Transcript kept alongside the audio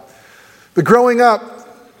But growing up,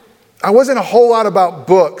 I wasn't a whole lot about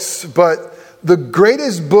books, but the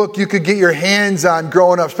greatest book you could get your hands on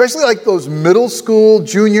growing up, especially like those middle school,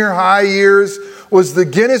 junior high years, was the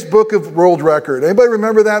Guinness Book of World Record. Anybody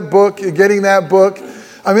remember that book, getting that book?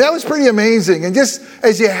 I mean, that was pretty amazing. And just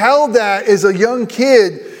as you held that as a young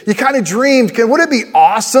kid, you kind of dreamed, would it be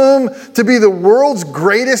awesome to be the world's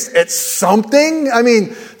greatest at something? I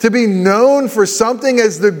mean, to be known for something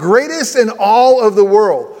as the greatest in all of the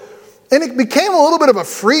world. And it became a little bit of a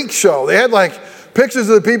freak show. They had like pictures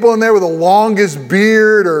of the people in there with the longest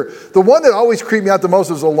beard, or the one that always creeped me out the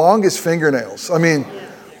most was the longest fingernails. I mean,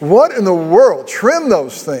 what in the world? Trim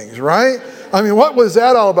those things, right? I mean, what was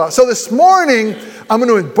that all about? So this morning, I'm going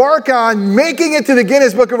to embark on making it to the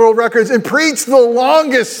Guinness Book of World Records and preach the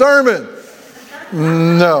longest sermon.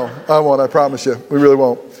 No, I won't. I promise you. We really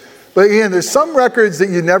won't. But again, there's some records that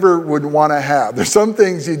you never would want to have. There's some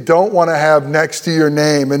things you don't want to have next to your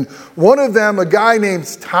name. And one of them, a guy named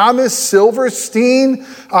Thomas Silverstein,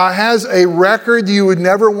 has a record you would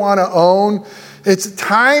never want to own. It's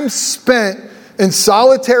time spent in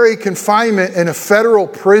solitary confinement in a federal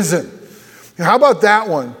prison. How about that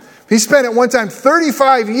one? He spent at one time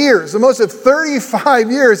 35 years, the most of 35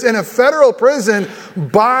 years in a federal prison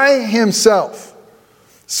by himself.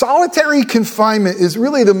 Solitary confinement is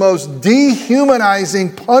really the most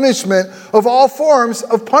dehumanizing punishment of all forms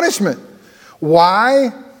of punishment.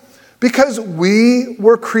 Why? Because we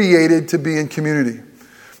were created to be in community.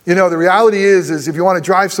 You know, the reality is if you want to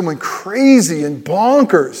drive someone crazy and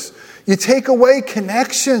bonkers, you take away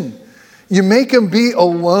connection. You make them be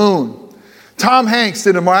alone. Tom Hanks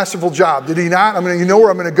did a masterful job, did he not? I mean, you know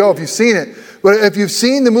where I'm going to go if you've seen it. But if you've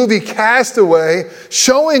seen the movie Castaway,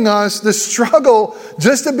 showing us the struggle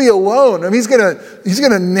just to be alone. I mean, he's going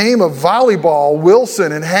to name a volleyball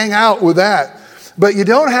Wilson and hang out with that. But you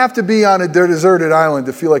don't have to be on a deserted island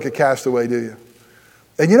to feel like a castaway, do you?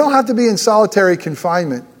 And you don't have to be in solitary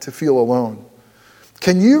confinement to feel alone.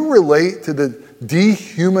 Can you relate to the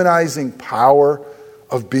dehumanizing power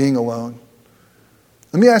of being alone?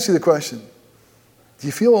 Let me ask you the question. Do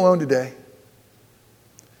you feel alone today?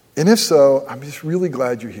 And if so, I'm just really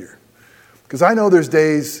glad you're here. Because I know there's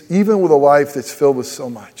days, even with a life that's filled with so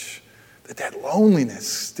much, that loneliness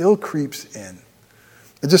still creeps in.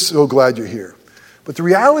 I'm just so glad you're here. But the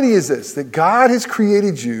reality is this, that God has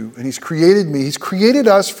created you, and He's created me. He's created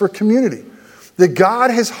us for community. That God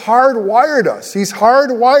has hardwired us. He's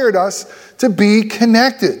hardwired us to be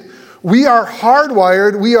connected. We are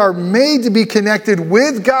hardwired. We are made to be connected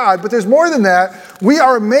with God. But there's more than that. We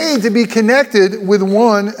are made to be connected with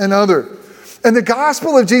one another. And the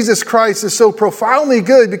gospel of Jesus Christ is so profoundly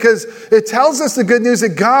good because it tells us the good news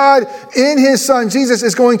that God in His Son Jesus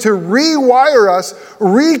is going to rewire us,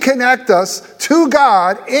 reconnect us to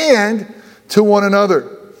God and to one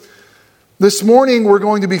another. This morning, we're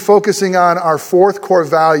going to be focusing on our fourth core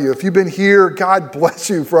value. If you've been here, God bless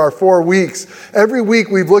you for our 4 weeks. Every week,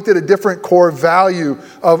 we've looked at a different core value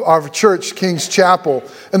of our church, King's Chapel.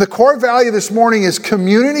 And the core value this morning is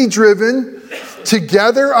community-driven,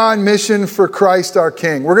 together on mission for Christ our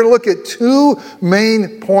King. We're going to look at 2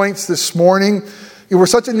 main points this morning. We're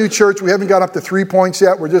such a new church, we haven't got up to 3 points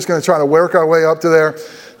yet. We're just going to try to work our way up to there.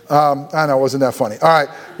 I know, wasn't that funny? All right,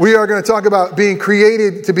 we are going to talk about being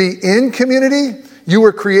created to be in community. You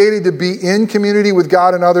were created to be in community with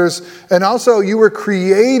God and others. And also, you were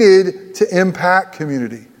created to impact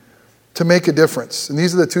community, to make a difference. And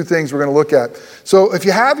these are the 2 things we're going to look at. So if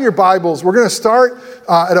you have your Bibles, we're going to start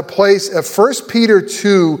at a place at 1 Peter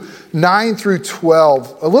 2, 9 through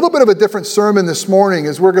 12. A little bit of a different sermon this morning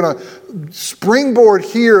as we're going to springboard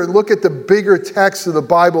here and look at the bigger text of the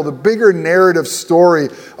Bible, the bigger narrative story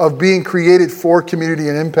of being created for community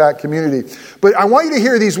and impact community. But I want you to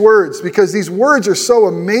hear these words because these words are so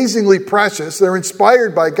amazingly precious. They're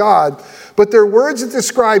inspired by God, but they're words that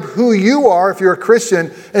describe who you are if you're a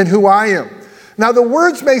Christian and who I am. Now, the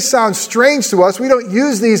words may sound strange to us. We don't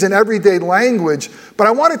use these in everyday language, but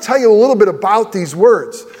I want to tell you a little bit about these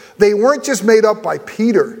words. They weren't just made up by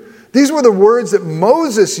Peter. These were the words that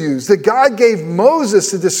Moses used, that God gave Moses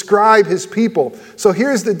to describe his people. So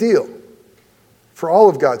here's the deal for all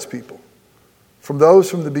of God's people, from those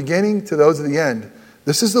from the beginning to those at the end.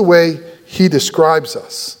 This is the way He describes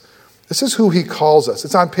us. This is who He calls us.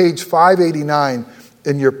 It's on page 589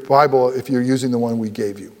 in your Bible if you're using the one we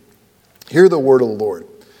gave you. Hear the word of the Lord.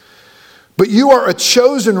 But you are a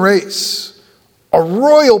chosen race, a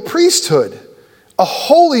royal priesthood, a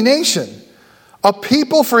holy nation, a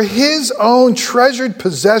people for His own treasured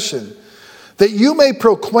possession, that you may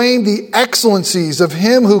proclaim the excellencies of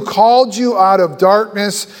Him who called you out of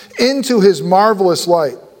darkness into His marvelous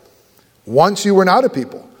light. Once you were not a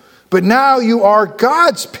people, But now you are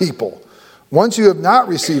God's people. Once you have not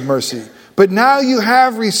received mercy, but now you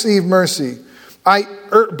have received mercy.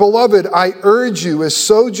 Beloved, I urge you as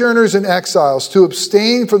sojourners and exiles to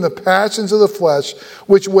abstain from the passions of the flesh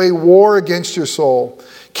which wage war against your soul.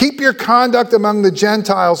 Keep your conduct among the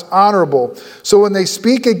Gentiles honorable, so when they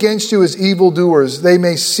speak against you as evildoers, they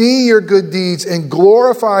may see your good deeds and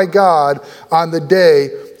glorify God on the day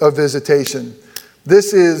of visitation.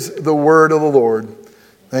 This is the word of the Lord.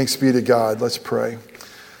 Thanks be to God. Let's pray.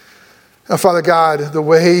 Now, Father God, the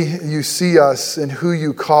way you see us and who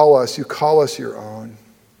you call us your own.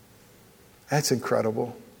 That's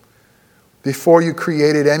incredible. Before you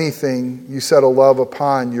created anything, you set a love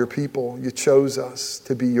upon your people. You chose us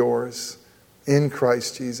to be yours in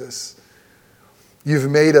Christ Jesus. You've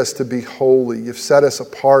made us to be holy. You've set us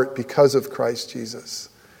apart because of Christ Jesus.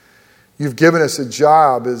 You've given us a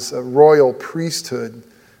job as a royal priesthood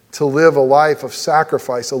to live a life of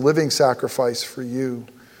sacrifice, a living sacrifice for you.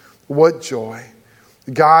 What joy.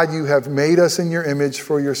 God, you have made us in your image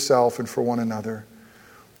for yourself and for one another.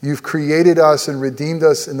 You've created us and redeemed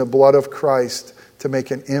us in the blood of Christ to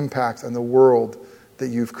make an impact on the world that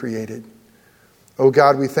you've created. Oh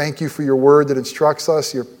God, we thank you for your word that instructs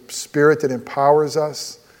us, your spirit that empowers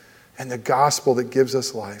us, and the gospel that gives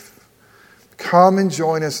us life. Come and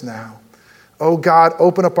join us now. Oh God,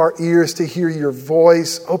 open up our ears to hear your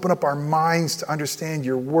voice. Open up our minds to understand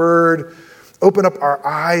your word. Open up our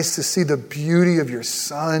eyes to see the beauty of your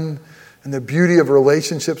Son and the beauty of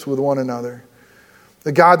relationships with one another.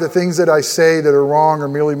 God, the things that I say that are wrong are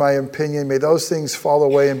merely my opinion. May those things fall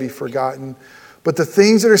away and be forgotten. But the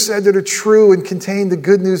things that are said that are true and contain the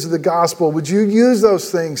good news of the gospel, would you use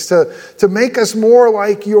those things to make us more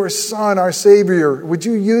like your Son, our Savior? Would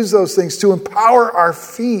you use those things to empower our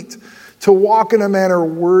feet to walk in a manner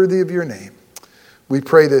worthy of your name? We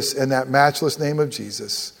pray this in that matchless name of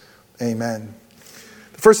Jesus. Amen.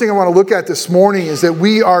 The first thing I want to look at this morning is that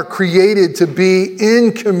we are created to be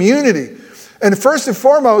in community. And first and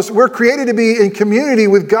foremost, we're created to be in community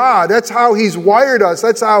with God. That's how he's wired us.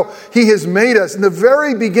 That's how he has made us. In the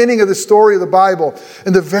very beginning of the story of the Bible,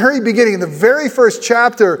 in the very beginning, in the very first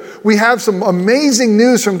chapter, we have some amazing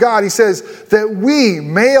news from God. He says that we,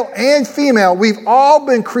 male and female, we've all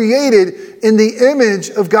been created in the image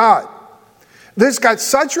of God. This got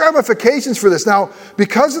such ramifications for this. Now,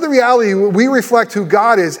 because of the reality we reflect who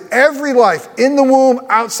God is, every life in the womb,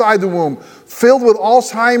 outside the womb, filled with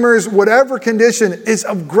Alzheimer's, whatever condition, is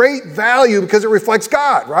of great value because it reflects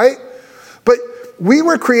God, right? But we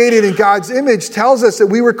were created in God's image tells us that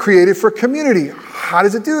we were created for community. How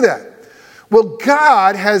does it do that? Well,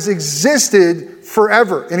 God has existed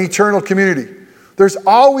forever in eternal community. There's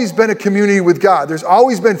always been a community with God. There's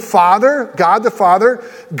always been God the Father,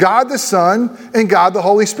 God the Son, and God the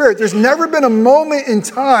Holy Spirit. There's never been a moment in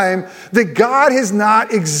time that God has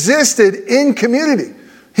not existed in community.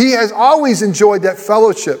 He has always enjoyed that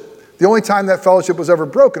fellowship. The only time that fellowship was ever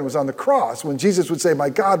broken was on the cross, when Jesus would say, my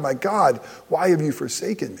God, why have you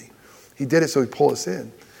forsaken me? He did it so he'd pull us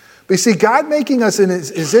in. But you see, God making us in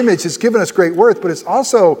his image has given us great worth, but it's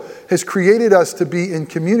also has created us to be in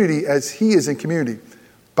community as he is in community.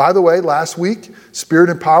 By the way, last week, Spirit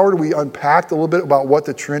Empowered, we unpacked a little bit about what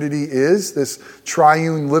the Trinity is, this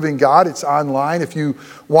triune living God. It's online if you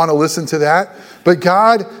want to listen to that. But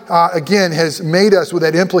God, again, has made us with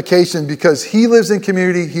that implication because he lives in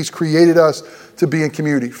community. He's created us to be in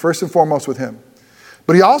community, first and foremost with him.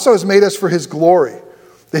 But he also has made us for his glory,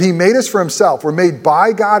 that he made us for himself. We're made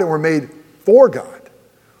by God and we're made for God.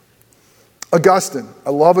 Augustine. I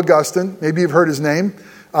love Augustine. Maybe you've heard his name.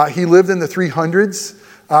 He lived in the 300s.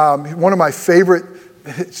 One of my favorite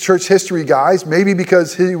church history guys, maybe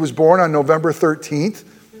because he was born on November 13th.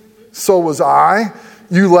 So was I.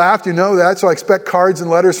 You laughed, you know that, so I expect cards and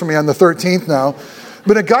letters from me on the 13th now.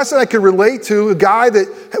 But Augustine I could relate to, a guy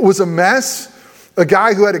that was a mess, a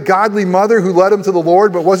guy who had a godly mother who led him to the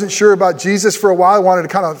Lord but wasn't sure about Jesus for a while, wanted to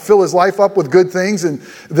kind of fill his life up with good things.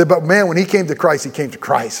 But man, when he came to Christ, he came to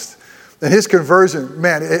Christ. And his conversion,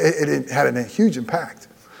 man, it had a huge impact.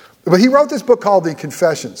 But he wrote this book called The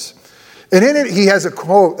Confessions. And in it, he has a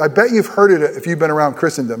quote. I bet you've heard it if you've been around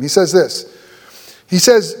Christendom. He says this. He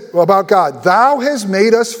says about God, "Thou hast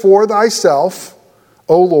made us for thyself,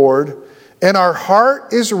 O Lord, and our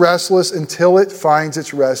heart is restless until it finds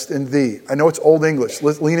its rest in thee." I know it's Old English.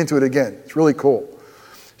 Let's lean into it again. It's really cool.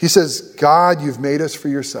 He says, God, you've made us for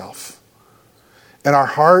yourself, and our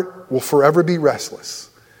heart will forever be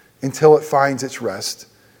restless until it finds its rest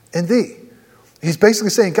in thee. He's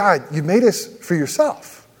basically saying, God, you made us for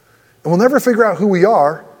yourself. And we'll never figure out who we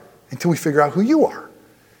are until we figure out who you are.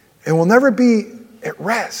 And we'll never be at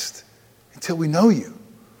rest until we know you.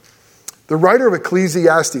 The writer of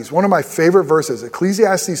Ecclesiastes, one of my favorite verses,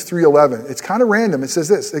 Ecclesiastes 3:11, it's kind of random. It says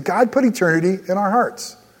this, that God put eternity in our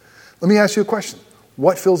hearts. Let me ask you a question.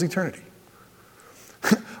 What fills eternity?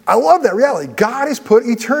 I love that reality. God has put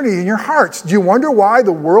eternity in your hearts. Do you wonder why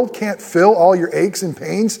the world can't fill all your aches and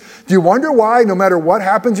pains? Do you wonder why no matter what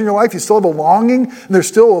happens in your life, you still have a longing and there's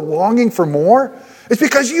still a longing for more? It's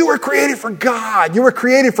because you were created for God. You were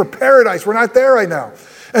created for paradise. We're not there right now.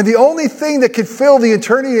 And the only thing that can fill the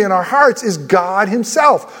eternity in our hearts is God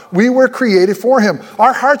himself. We were created for him.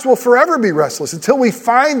 Our hearts will forever be restless until we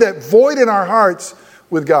find that void in our hearts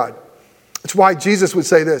with God. It's why Jesus would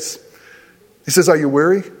say this. He says, are you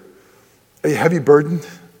weary? Are you heavy burdened?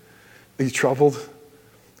 Are you troubled?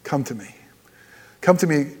 Come to me. Come to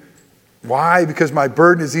me. Why? Because my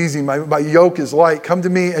burden is easy. My yoke is light. Come to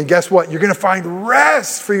me and guess what? You're going to find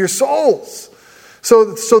rest for your souls. So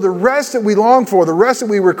the rest that we long for, the rest that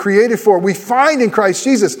we were created for, we find in Christ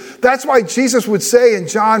Jesus. That's why Jesus would say in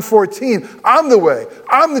John 14, I'm the way,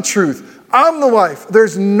 I'm the truth, I'm the life.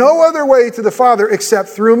 There's no other way to the Father except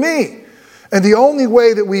through me. And the only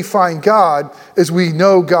way that we find God is we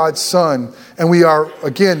know God's Son. And we are,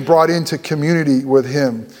 again, brought into community with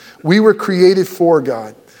him. We were created for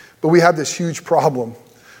God. But we have this huge problem.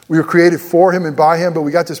 We were created for him and by him. But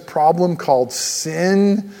we got this problem called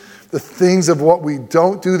sin. The things of what we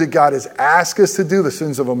don't do that God has asked us to do. The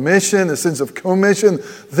sins of omission, the sins of commission. The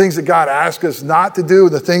things that God asked us not to do.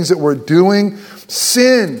 The things that we're doing.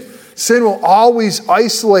 Sin. Sin will always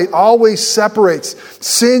isolate, always separates.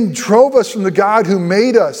 Sin drove us from the God who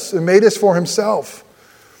made us and made us for himself.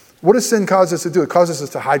 What does sin cause us to do? It causes us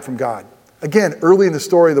to hide from God. Again, early in the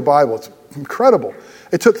story of the Bible, it's incredible.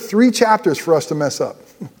 It took 3 chapters for us to mess up.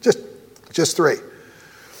 Just 3.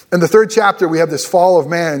 In the 3rd chapter, we have this fall of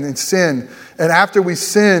man and sin. And after we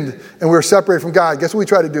sinned and we were separated from God, guess what we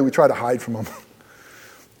try to do? We try to hide from him.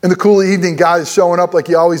 In the cool evening, God is showing up like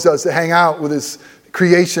he always does to hang out with his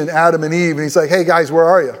creation, Adam and Eve. And he's like, hey guys, where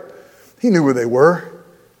are you? He knew where they were.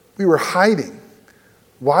 We were hiding.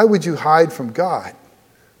 Why would you hide from God?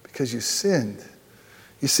 Because you sinned.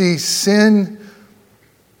 You see, sin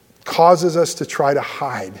causes us to try to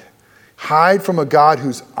hide. Hide from a God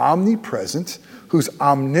who's omnipresent, who's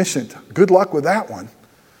omniscient. Good luck with that one.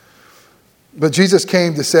 But Jesus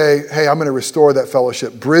came to say, hey, I'm going to restore that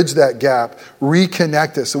fellowship, bridge that gap,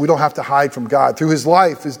 reconnect us so we don't have to hide from God through his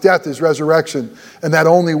life, his death, his resurrection, and that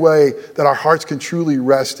only way that our hearts can truly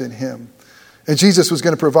rest in him. And Jesus was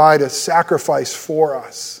going to provide a sacrifice for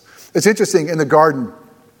us. It's interesting, in the garden,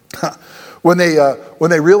 when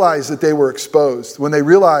they realized that they were exposed, when they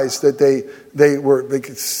realized that they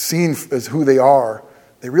could seen as who they are,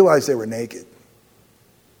 they realized they were naked.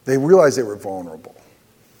 They realized they were vulnerable.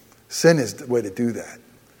 Sin is the way to do that.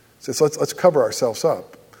 So let's cover ourselves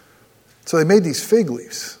up. So they made these fig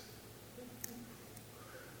leaves.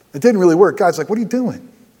 It didn't really work. God's like, what are you doing?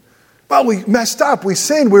 Well, we messed up. We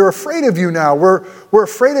sinned. We're afraid of you now. We're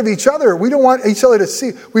afraid of each other. We don't want each other to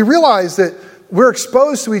see. We realize that we're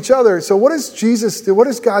exposed to each other. So what does Jesus do? What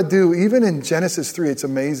does God do? Even in Genesis 3, it's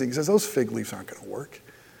amazing. He says, those fig leaves aren't going to work.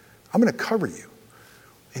 I'm going to cover you.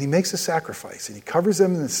 And he makes a sacrifice, and he covers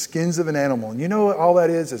them in the skins of an animal. And you know what all that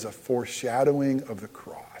is a foreshadowing of the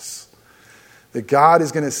cross. That God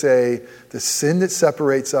is going to say, the sin that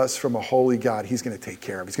separates us from a holy God, he's going to take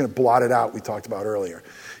care of. He's going to blot it out, we talked about earlier.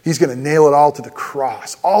 He's going to nail it all to the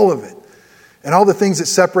cross, all of it. And all the things that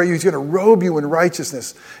separate you, he's going to robe you in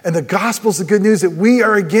righteousness. And the gospel's the good news that we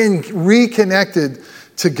are again reconnected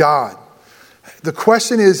to God. The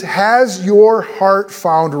question is, has your heart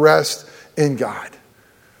found rest in God?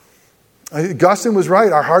 Augustine was right.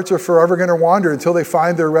 Our hearts are forever going to wander until they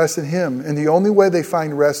find their rest in him. And the only way they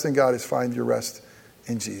find rest in God is find your rest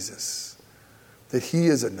in Jesus. That he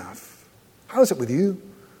is enough. How is it with you?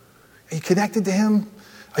 Are you connected to him?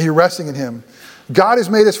 Are you resting in him? God has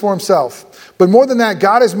made us for himself. But more than that,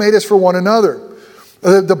 God has made us for one another.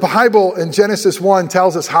 The Bible in Genesis 1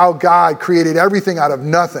 tells us how God created everything out of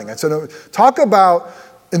nothing. And so talk about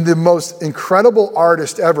in the most incredible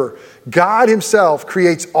artist ever. God himself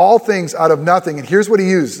creates all things out of nothing. And here's what he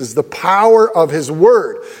uses, the power of his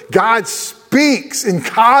word. God speaks and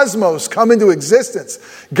cosmos come into existence.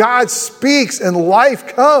 God speaks and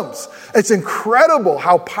life comes. It's incredible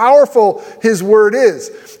how powerful his word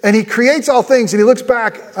is. And he creates all things and he looks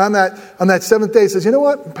back on that 7th day and says, you know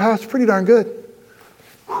what? That's pretty darn good.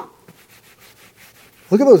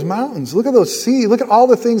 Look at those mountains. Look at those seas. Look at all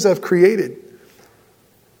the things I've created.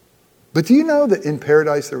 But do you know that in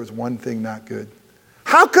paradise there was one thing not good?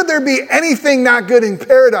 How could there be anything not good in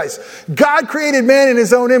paradise? God created man in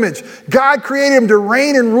his own image. God created him to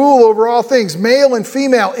reign and rule over all things, male and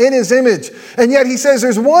female, in his image. And yet he says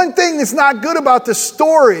there's one thing that's not good about the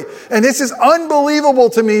story. And this is unbelievable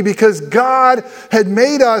to me because God had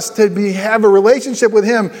made us to have a relationship with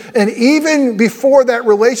him. And even before that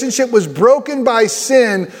relationship was broken by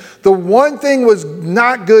sin, the one thing was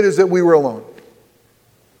not good is that we were alone.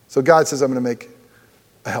 So God says, I'm going to make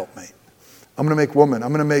a helpmate. I'm going to make woman. I'm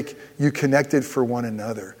going to make you connected for one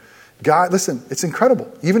another. God, listen, it's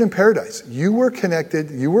incredible. Even in paradise, you were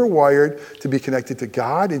connected, you were wired to be connected to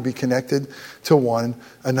God and be connected to one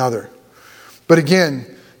another. But again,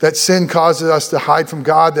 that sin causes us to hide from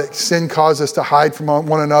God. That sin causes us to hide from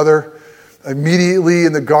one another. Immediately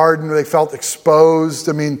in the garden, they felt exposed.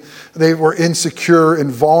 I mean, they were insecure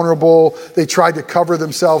and vulnerable. They tried to cover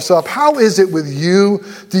themselves up. How is it with you?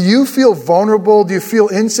 Do you feel vulnerable? Do you feel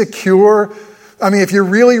insecure? I mean, if you're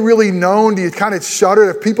really, really known, do you kind of shudder?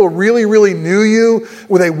 If people really, really knew you,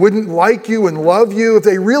 well, they wouldn't like you and love you. If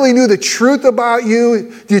they really knew the truth about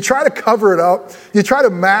you, do you try to cover it up? Do you try to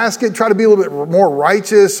mask it, try to be a little bit more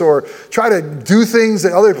righteous, or try to do things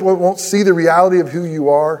that other people won't see the reality of who you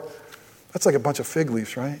are? That's like a bunch of fig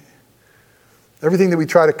leaves, right? Everything that we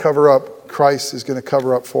try to cover up, Christ is going to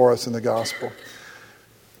cover up for us in the gospel.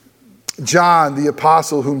 John, the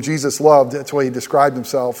apostle whom Jesus loved, that's why he described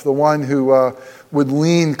himself, the one who would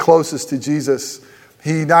lean closest to Jesus.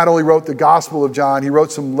 He not only wrote the Gospel of John, he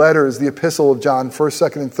wrote some letters, the Epistle of John,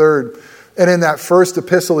 1st, 2nd, and 3rd. And in that first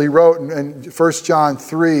epistle he wrote, in 1 John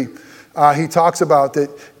 3, he talks about that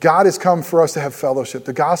God has come for us to have fellowship.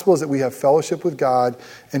 The gospel is that we have fellowship with God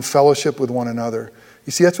and fellowship with one another.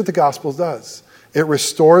 You see, that's what the gospel does. It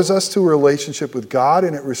restores us to a relationship with God,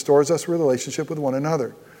 and it restores us to a relationship with one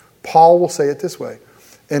another. Paul will say it this way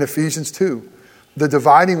in Ephesians 2. The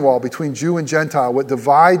dividing wall between Jew and Gentile, what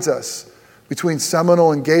divides us between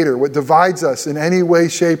Seminole and Gator, what divides us in any way,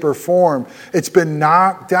 shape, or form, it's been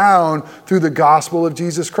knocked down through the gospel of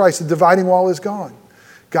Jesus Christ. The dividing wall is gone.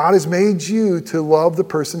 God has made you to love the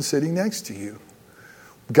person sitting next to you.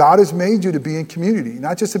 God has made you to be in community,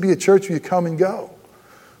 not just to be a church where you come and go,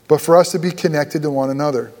 but for us to be connected to one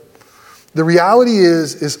another. The reality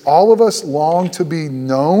is all of us long to be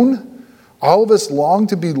known, all of us long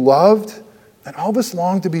to be loved, and all of us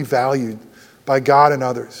long to be valued by God and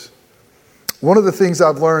others. One of the things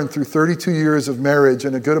I've learned through 32 years of marriage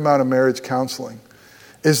and a good amount of marriage counseling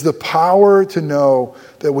is the power to know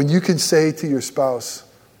that when you can say to your spouse,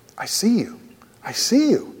 I see you. I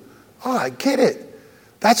see you. Oh, I get it.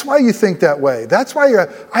 That's why you think that way. That's why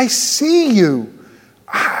I see you.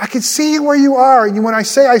 I can see you where you are. And when I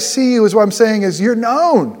say I see you, is what I'm saying is you're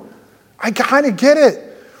known. I kind of get it.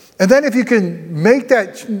 And then if you can make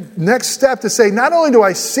that next step to say, not only do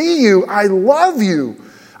I see you, I love you.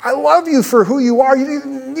 I love you for who you are.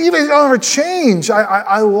 You even don't ever change.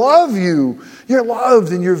 I love you. You're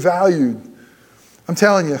loved and you're valued. I'm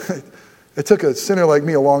telling you, it took a sinner like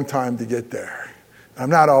me a long time to get there. I'm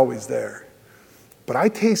not always there. But I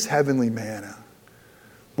taste heavenly manna.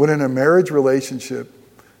 When in a marriage relationship,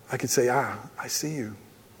 I could say, I see you.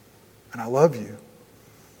 And I love you.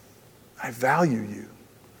 I value you.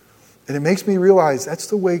 And it makes me realize that's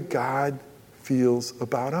the way God feels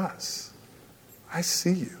about us. I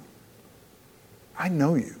see you. I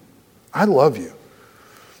know you. I love you.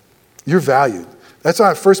 You're valued. That's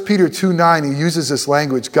why 1 Peter 2:9, he uses this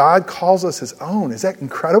language. God calls us his own. Is that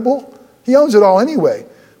incredible? He owns it all anyway.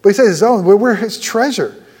 But he says his own. We're his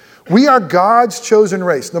treasure. We are God's chosen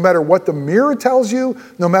race. No matter what the mirror tells you,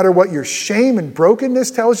 no matter what your shame and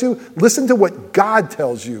brokenness tells you, listen to what God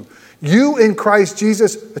tells you. You in Christ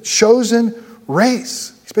Jesus, a chosen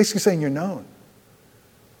race. He's basically saying you're known.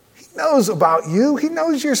 He knows about you. He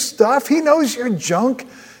knows your stuff. He knows your junk.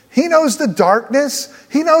 He knows the darkness.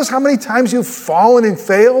 He knows how many times you've fallen and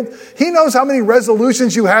failed. He knows how many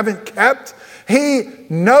resolutions you haven't kept. He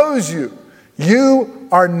knows you. You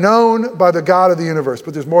are known by the God of the universe.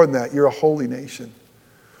 But there's more than that. You're a holy nation.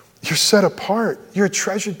 You're set apart. You're a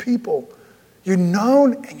treasured people. You're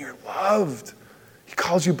known and you're loved. He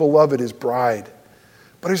calls you beloved, his bride.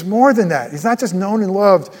 But there's more than that. He's not just known and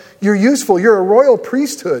loved. You're useful. You're a royal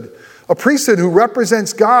priesthood. A priesthood who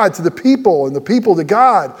represents God to the people and the people to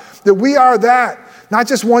God. That we are that. Not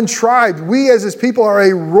just one tribe. We as his people are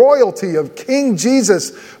a royalty of King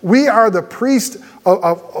Jesus. We are the priest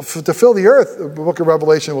to fill the earth, the book of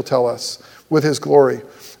Revelation will tell us, with his glory.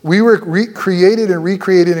 We were created and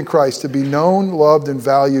recreated in Christ to be known, loved, and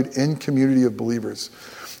valued in community of believers.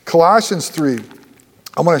 Colossians 3.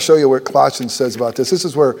 I want to show you what Colossians says about this. This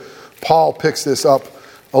is where Paul picks this up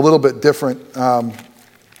a little bit different.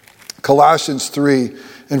 Colossians 3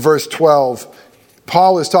 in verse 12,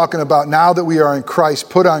 Paul is talking about now that we are in Christ,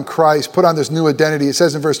 put on this new identity. It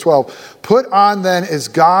says in verse 12, put on then as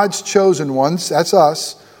God's chosen ones, that's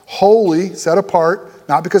us, holy, set apart,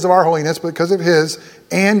 not because of our holiness, but because of his,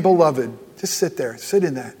 and beloved. Just sit there, sit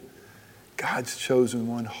in that. God's chosen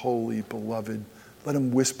one, holy, beloved. Let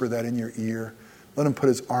him whisper that in your ear. Let him put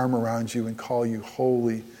his arm around you and call you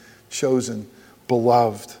holy, chosen,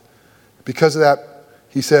 beloved. Because of that,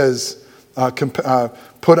 he says,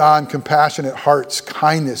 put on compassionate hearts,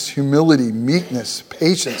 kindness, humility, meekness,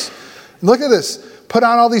 patience. And look at this. Put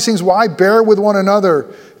on all these things. Why? Bear with one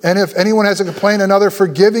another. And if anyone has a complaint, another,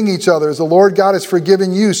 forgiving each other. As the Lord God has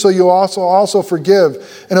forgiven you, so you also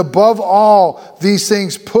forgive. And above all these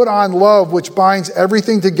things, put on love, which binds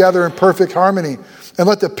everything together in perfect harmony. And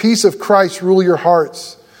let the peace of Christ rule your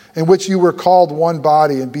hearts, in which you were called one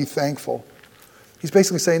body, and be thankful. He's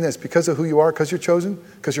basically saying this, because of who you are, because you're chosen,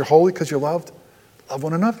 because you're holy, because you're loved, love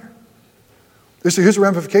one another. Here's a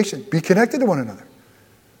ramification. Be connected to one another.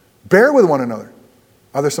 Bear with one another.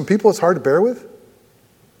 Are there some people it's hard to bear with?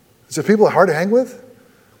 Is there people that are hard to hang with?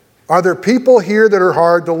 Are there people here that are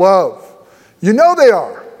hard to love? You know they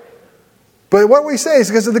are. But what we say is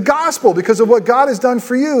because of the gospel, because of what God has done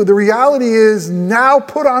for you. The reality is now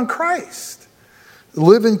put on Christ.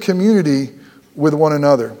 Live in community with one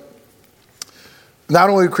another. Not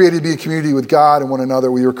only were we created to be in community with God and one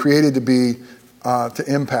another, we were created to be to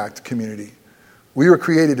impact community. We were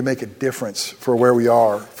created to make a difference for where we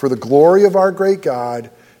are, for the glory of our great God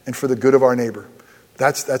and for the good of our neighbor.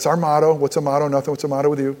 That's our motto. What's a motto? Nothing. What's a motto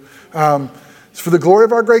with you? It's for the glory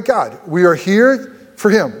of our great God. We are here for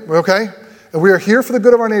him, okay? And we are here for the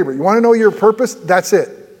good of our neighbor. You want to know your purpose? That's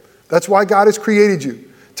it. That's why God has created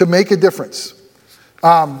you, to make a difference.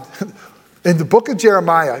 In the book of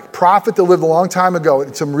Jeremiah, a prophet that lived a long time ago,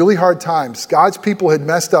 in some really hard times, God's people had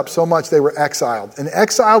messed up so much they were exiled. And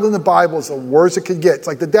exiled in the Bible is the worst it could get. It's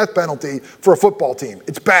like the death penalty for a football team.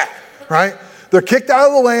 It's bad, right? They're kicked out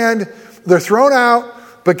of the land. They're thrown out.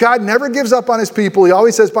 But God never gives up on his people. He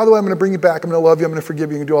always says, by the way, I'm going to bring you back. I'm going to love you. I'm going to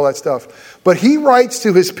forgive you and do all that stuff. But he writes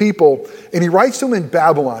to his people, and he writes to them in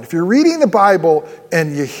Babylon. If you're reading the Bible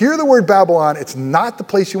and you hear the word Babylon, it's not the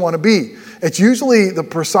place you want to be. It's usually the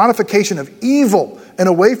personification of evil and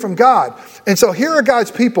away from God. And so here are God's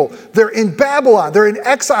people. They're in Babylon. They're in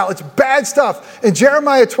exile. It's bad stuff. In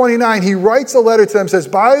Jeremiah 29, he writes a letter to them, says,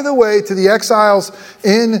 by the way, to the exiles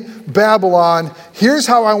in Babylon, here's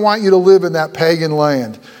how I want you to live in that pagan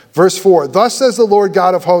land. Verse 4, thus says the Lord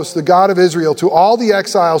God of hosts, the God of Israel, to all the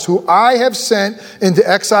exiles who I have sent into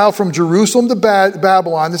exile from Jerusalem to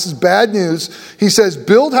Babylon. This is bad news. He says,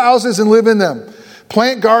 build houses and live in them.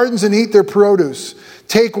 Plant gardens and eat their produce.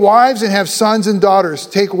 Take wives and have sons and daughters.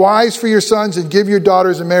 Take wives for your sons and give your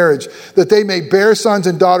daughters in marriage, that they may bear sons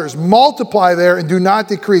and daughters. Multiply there and do not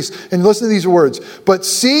decrease. And listen to these words. But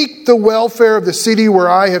seek the welfare of the city where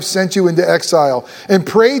I have sent you into exile, and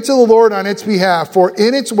pray to the Lord on its behalf, for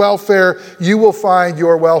in its welfare you will find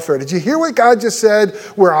your welfare. Did you hear what God just said?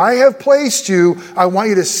 Where I have placed you, I want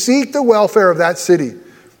you to seek the welfare of that city.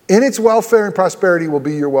 In its welfare and prosperity will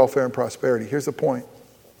be your welfare and prosperity. Here's the point.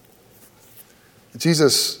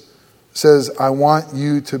 Jesus says, I want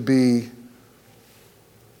you to be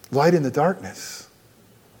light in the darkness.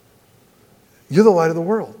 You're the light of the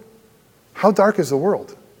world. How dark is the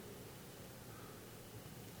world?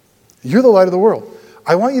 You're the light of the world.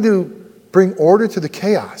 I want you to bring order to the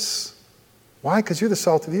chaos. Why? Because you're the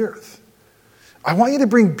salt of the earth. I want you to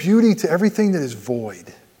bring beauty to everything that is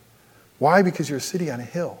void. Why? Because you're a city on a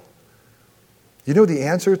hill. You know the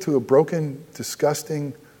answer to a broken,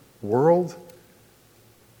 disgusting world?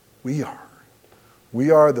 We are.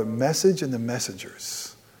 We are the message and the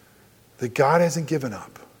messengers that God hasn't given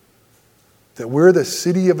up. That we're the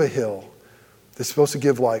city of a hill that's supposed to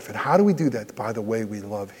give life. And how do we do that? By the way we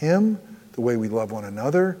love him, the way we love one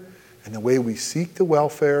another, and the way we seek the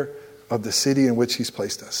welfare of the city in which he's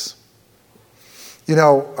placed us. You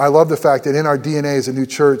know, I love the fact that in our DNA as a new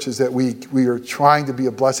church is that we are trying to be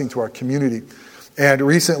a blessing to our community. And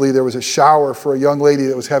recently there was a shower for a young lady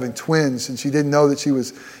that was having twins, and she didn't know that she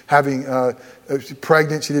was having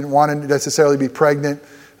pregnant. She didn't want to necessarily be pregnant.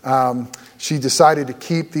 She decided to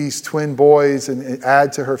keep these twin boys and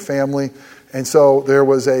add to her family. And so there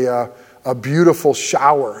was a beautiful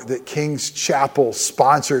shower that King's Chapel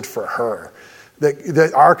sponsored for her,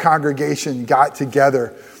 that our congregation got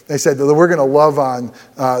together. They said that we're going to love on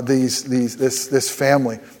this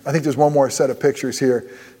family. I think there's one more set of pictures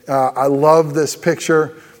here. I love this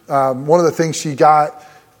picture. One of the things she got,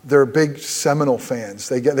 they're big Seminole fans.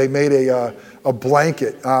 They made a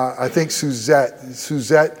blanket. I think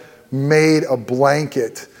Suzette made a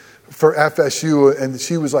blanket for FSU, and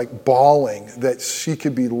she was like bawling that she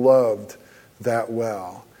could be loved that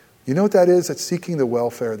well. You know what that is? That's seeking the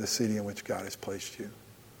welfare of the city in which God has placed you.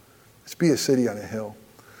 Let's be a city on a hill.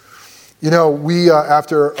 You know, we,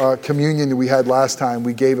 after communion we had last time,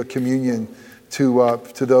 we gave a communion to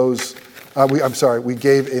those, we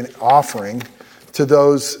gave an offering to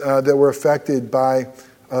those that were affected by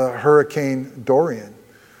Hurricane Dorian.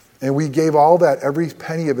 And we gave all that, every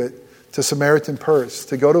penny of it, to Samaritan Purse,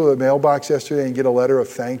 to go to a mailbox yesterday and get a letter of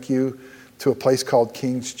thank you to a place called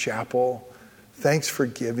King's Chapel. Thanks for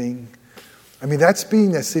giving. I mean, that's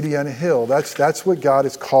being a city on a hill. That's what God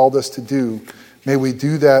has called us to do. May we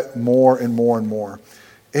do that more and more and more.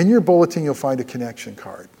 In your bulletin, you'll find a connection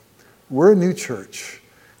card. We're a new church,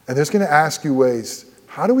 and there's going to ask you ways.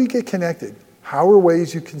 How do we get connected? How are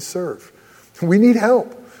ways you can serve? We need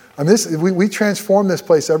help. I mean, we transform this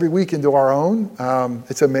place every week into our own.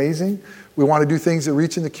 It's amazing. We want to do things that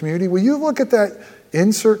reach in the community. Will you look at that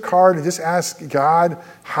insert card and just ask God,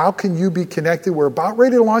 how can you be connected? We're about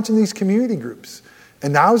ready to launch in these community groups.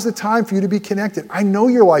 And now's the time for you to be connected. I know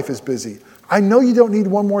your life is busy. I know you don't need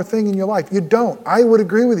one more thing in your life. You don't. I would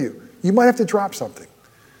agree with you. You might have to drop something.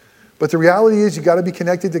 But the reality is you got to be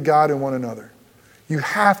connected to God and one another. You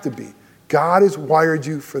have to be. God has wired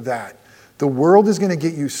you for that. The world is going to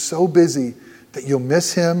get you so busy that you'll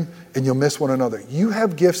miss him and you'll miss one another. You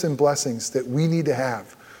have gifts and blessings that we need to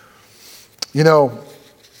have. You know,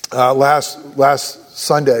 last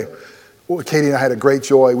Sunday, Katie and I had a great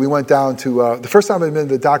joy. We went down to, the first time I'd been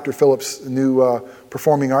to Dr. Phillips' new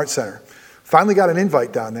Performing Arts Center. Finally got an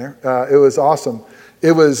invite down there. It was awesome.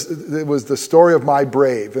 It was the story of My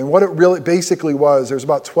Brave. And what it really basically was, there's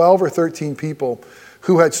about 12 or 13 people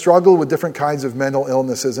who had struggled with different kinds of mental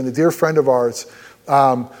illnesses. And a dear friend of ours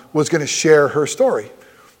was going to share her story.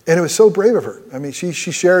 And it was so brave of her. I mean, she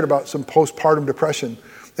shared about some postpartum depression.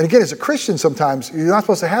 And again, as a Christian, sometimes you're not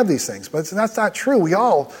supposed to have these things. But that's not true. We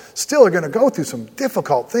all still are going to go through some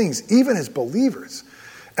difficult things, even as believers.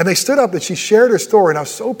 And they stood up and she shared her story. And I was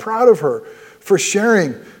so proud of her for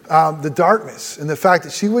sharing the darkness and the fact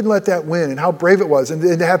that she wouldn't let that win and how brave it was. And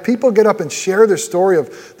to have people get up and share their story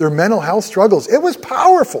of their mental health struggles, it was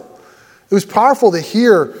powerful. It was powerful to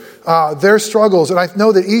hear their struggles. And I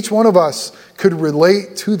know that each one of us could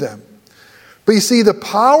relate to them. But you see, the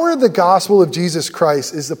power of the gospel of Jesus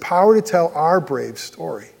Christ is the power to tell our brave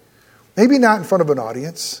story. Maybe not in front of an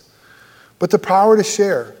audience, but the power to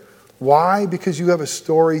share. Why? Because you have a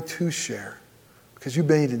story to share. Because you've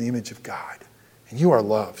been made in the image of God. And you are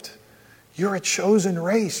loved. You're a chosen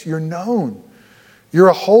race. You're known. You're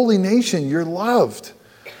a holy nation. You're loved.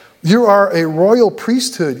 You are a royal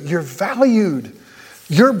priesthood. You're valued.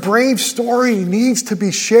 Your brave story needs to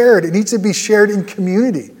be shared. It needs to be shared in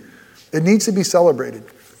community. It needs to be celebrated.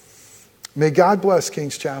 May God bless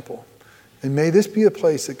King's Chapel. And may this be a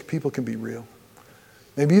place that people can be real.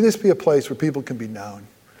 May this be a place where people can be known.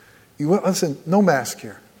 Listen, no mask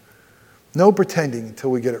here. No pretending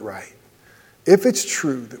until we get it right. If it's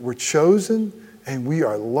true that we're chosen and we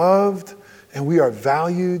are loved and we are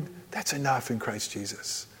valued, that's enough in Christ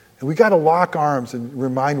Jesus. And we got to lock arms and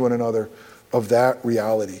remind one another of that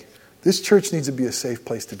reality. This church needs to be a safe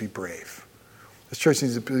place to be brave. This church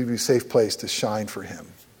needs to be a safe place to shine for him.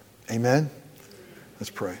 Amen? Let's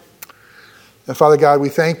pray. And Father God, we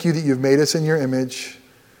thank you that you've made us in your image.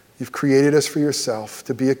 You've created us for yourself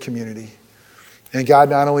to be a community. And God,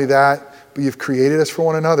 not only that, but you've created us for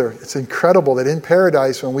one another. It's incredible that in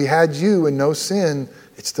paradise, when we had you and no sin,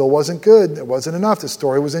 it still wasn't good. It wasn't enough. The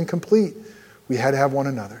story was incomplete. We had to have one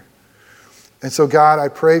another. And so, God, I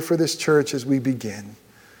pray for this church as we begin.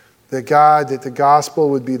 That, God, that the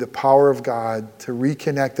gospel would be the power of God to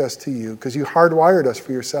reconnect us to you, because you hardwired us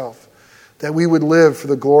for yourself. That we would live for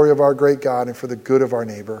the glory of our great God and for the good of our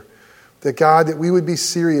neighbor. That, God, that we would be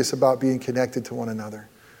serious about being connected to one another.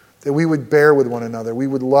 That we would bear with one another. We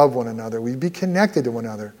would love one another. We'd be connected to one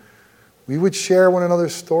another. We would share one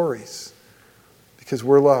another's stories because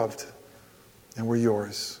we're loved and we're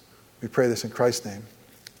yours. We pray this in Christ's name.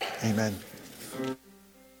 Amen.